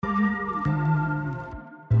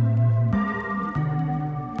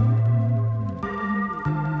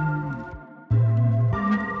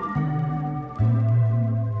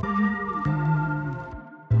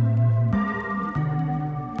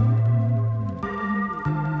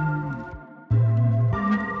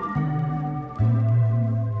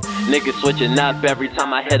Niggas switching up every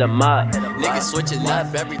time I hit 'em up. Niggas switching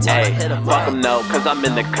up every time I hit 'em up. Fuck 'em no, cause I'm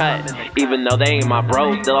in the cut. Even though they ain't my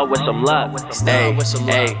bros, still I wish 'em luck.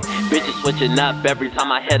 Bitches switching up every time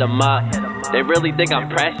I hit 'em up. They really think I'm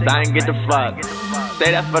pressed, I ain't get the fuck.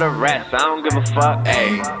 Say that for the rest, I don't give a fuck.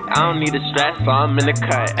 I don't need the stress, so I'm in the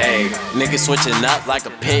cut. Niggas switching up like a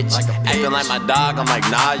pitch. Acting like my dog, I'm like,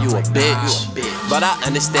 nah, you a bitch. But I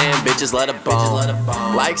understand bitches let a bone.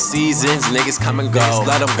 Like seasons, niggas come and go.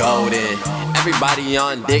 Let them go then. Everybody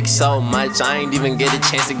on dick so much, I ain't even get a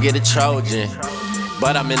chance to get a Trojan.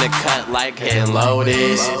 But I'm in the cut like hand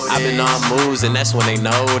loaded. I've been on moves and that's when they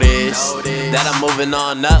notice that I'm moving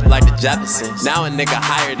on up like the Jeffersons. Now a nigga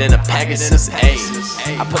higher than a Pegasus.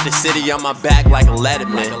 I put the city on my back like a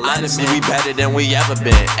Letterman. Honestly, we better than we ever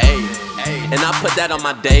been. And I put that on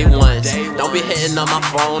my day ones. Don't be hitting on my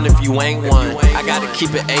phone if you ain't one. I gotta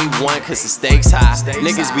keep it A1 cause the stakes high.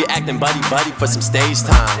 Niggas be acting buddy-buddy for some stage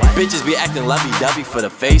time. Bitches be acting lovey-dovey for the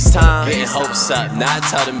FaceTime. Getting hopes up, now I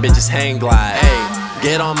tell them bitches hang glide.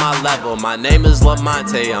 Get on my level, my name is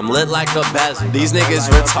Lamonte, I'm lit like a bezel. These niggas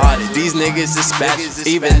retarded, these niggas is special.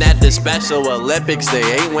 Even at the Special Olympics, they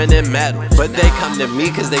ain't winning medal. But they come to me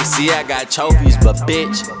cause they see I got trophies. But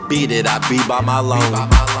bitch, beat it, I be by my loan.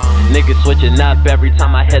 Niggas switching up every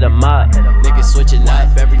time I hit 'em up. Niggas switching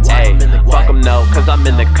up every time I'm in the cut. Fuck 'em no, cause I'm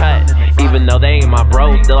in the cut. Even though they ain't my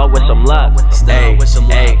bros, still I wish 'em luck.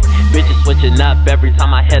 Bitches switching up every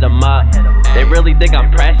time I hit 'em up. They really think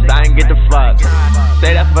I'm pressed, I ain't get the fuck.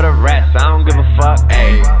 Say that for the rest, I don't give a fuck.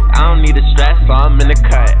 I don't need the stress, so I'm in the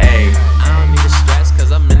cut.